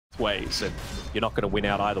ways, and you're not going to win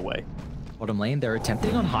out either way. Bottom lane, they're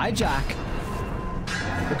attempting on hijack.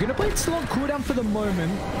 They're going to play it still on cooldown for the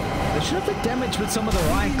moment. They should have the damage with some of the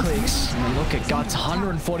right clicks. And look at Guts,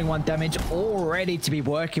 141 damage already to be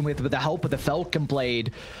working with the help of the Falcon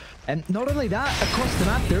Blade. And not only that, across the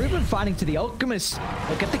map, they're even fighting to the Alchemist.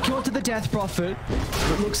 They'll get the kill to the Death Prophet.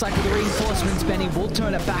 It looks like with the reinforcements, Benny will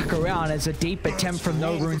turn it back around as a deep attempt from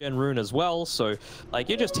No Rune. And Rune as well, so like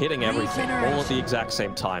you're just hitting everything all at the exact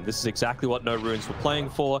same time. This is exactly what No Runes were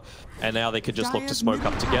playing for, and now they could just look to smoke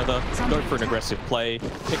up together, go for an aggressive play,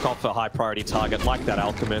 pick off a high priority target like that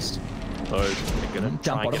Alchemist. So they're going to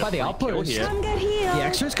try and get by the outpost here. The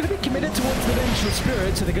extra is going to be committed towards the Vengeful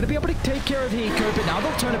Spirit, so they're going to be able to take care of hyko, but now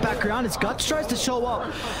they'll turn it back around as Guts tries to show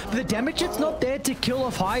up. The damage is not there to kill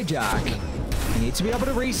off hijack. They need to be able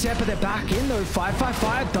to reset, but they're back in though.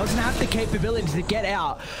 555 doesn't have the capability to get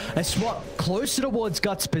out. A swap closer towards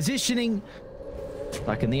Guts positioning.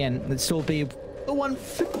 Like in the end, it'd still be the 1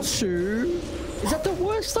 for 2. Is that the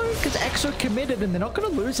worst though? Because Exo committed and they're not going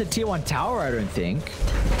to lose a tier 1 tower, I don't think.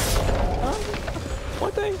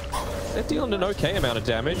 What they're dealing an okay amount of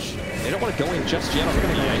damage. They don't want to go in just yet. I'm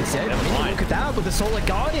going to look at that with the Solar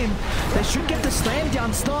Guardian. They should get the slam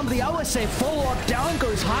down. Storm the LSA follow up. Down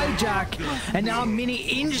goes hijack. And now Mini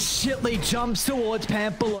instantly jumps towards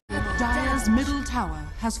pamplona. Dire's middle tower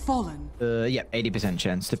has fallen. Yeah, 80%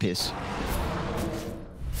 chance to piss.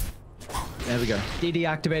 There we go. DD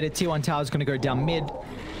activated. Tier 1 tower is going to go down mid.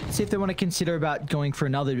 See if they want to consider about going for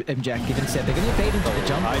another objective instead. They're going to evade into the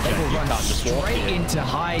jump. They will run straight into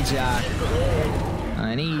hijack.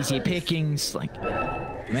 And easy pickings, like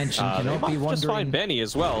mentioned, cannot be wondering. Just find Benny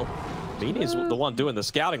as well. Benny is the one doing the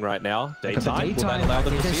scouting right now. Daytime. Will that allow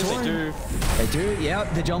them to see as they do? They do, yeah.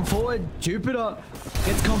 They jump forward. Jupiter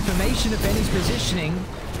gets confirmation of Benny's positioning.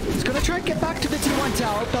 He's going to try and get back to the T1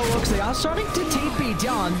 tower. Balrogs, they are starting to TP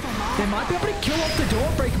down. They might be able to kill off the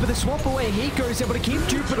Dawnbreaker, but the swap away hyko is able to keep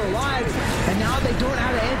Jupiter alive. And now they don't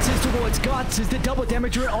have answers towards Guts as the double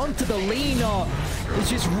damage right onto the Lina. It's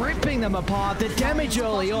just ripping them apart. The damage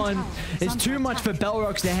early on is too much for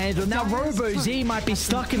Balrogs to handle. Now Robo-Z might be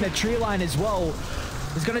stuck in the tree line as well.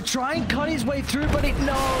 He's going to try and cut his way through, but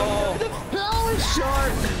the power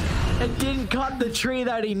shot. It didn't cut the tree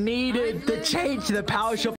that he needed to change the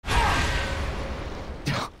power shot.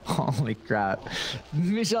 Holy crap.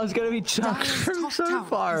 Michelle's going to be chucked from so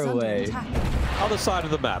far away. Other side of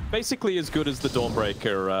the map. Basically as good as the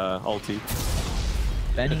Dawnbreaker ulti.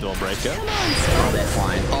 Benny. The Dawnbreaker. Oh, they're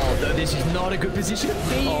fine. Oh, no, this is not a good position to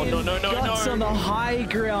be in. No. Guts on the high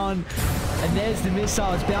ground. And there's the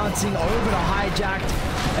missiles bouncing over to hijacked.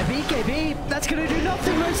 A BKB, that's going to do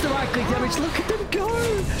nothing. Most of the right click damage. Look at them go.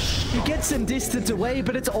 He gets some distance away,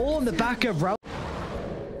 but it's all on the back of Rob.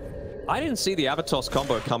 I didn't see the Avatos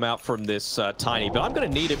combo come out from this Tiny, but I'm going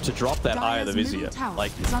to need him to drop that Eye of the Vizier.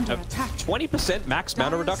 Like, a 20% max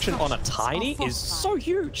mana reduction on a Tiny is so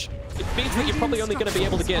huge. It means that you're probably only going to be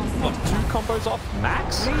able to get, what, 2 combos off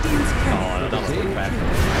max? Oh, that was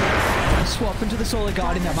bad. Swap into the Solar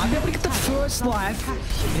Guardian. That might be able to get the first life.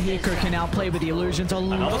 The hyko can now play with the illusions. A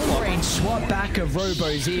long-range swap back of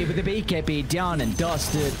Robo-Z with the BKB down and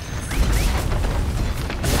dusted.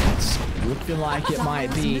 Looking like it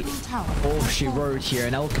might be all she wrote here.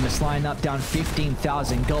 An Alchemist line up down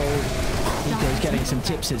 15,000 gold. hyko's getting some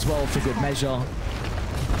tips as well for good measure.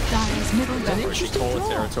 An interesting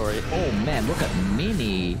territory. Oh man, look at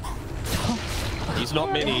Mini. He's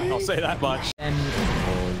not Mini, I'll say that much. And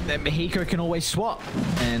hyko can always swap.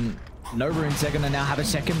 And No Runes, they're going to now have a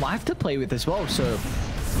second life to play with as well. So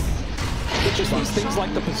it's just these things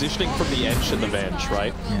like the positioning from the Ench and the Venge,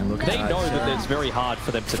 right? Yeah, look at they know that it's very hard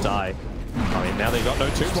for them to die. I mean, now they've got no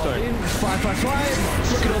tombstone.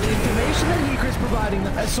 555. Look at all the information that hyko's providing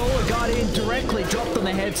them. A Solar Guardian directly dropped on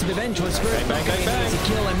the heads of the Vengeful Spirit. Bang. To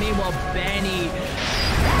kill, and meanwhile, Benny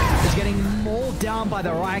is getting mauled down by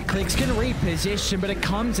the right clicks. Can reposition, but it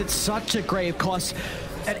comes at such a grave cost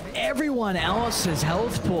at everyone else's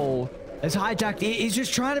health pool. As hijacked, he's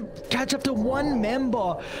just trying to catch up to one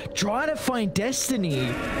member, trying to find Destiny.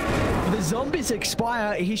 The zombies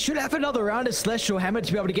expire. He should have another round of Celestial Hammer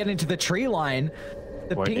to be able to get into the tree line.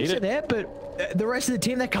 The pinks are there, but the rest of the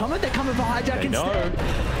team, they're coming for hijack instead.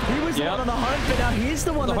 He was the one on the hunt, but now he's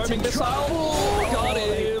the one that's in trouble.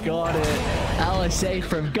 Got it. LSA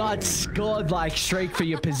from Guts, godlike streak for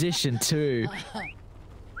your position too.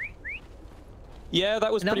 Yeah,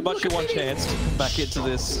 that was pretty much your one chance to come back into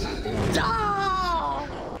this.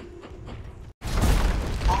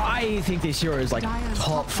 I think this hero is like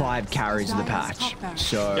top 5 carries of the patch.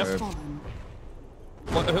 So,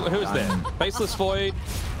 who is there? Baseless Void,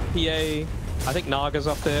 PA, I think Naga's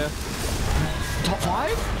up there. Top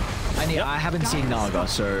 5? I haven't seen Naga,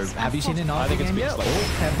 so have you seen a Naga game yet?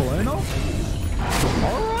 Oh, pamplona?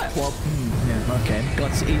 Alright, well, yeah, okay.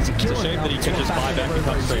 God's easy kill. It's a shame that he could just buy back and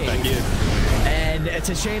come straight back in. And it's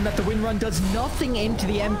a shame that the win run does nothing into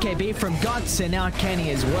the MKB from Guts, and now Kenny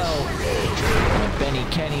as well. And Benny,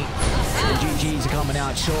 Kenny, the GGs are coming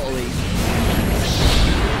out shortly.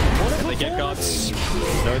 Can they get Guts?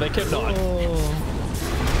 No, they cannot.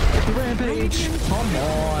 The Rampage, come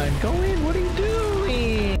on, go in, what are you doing?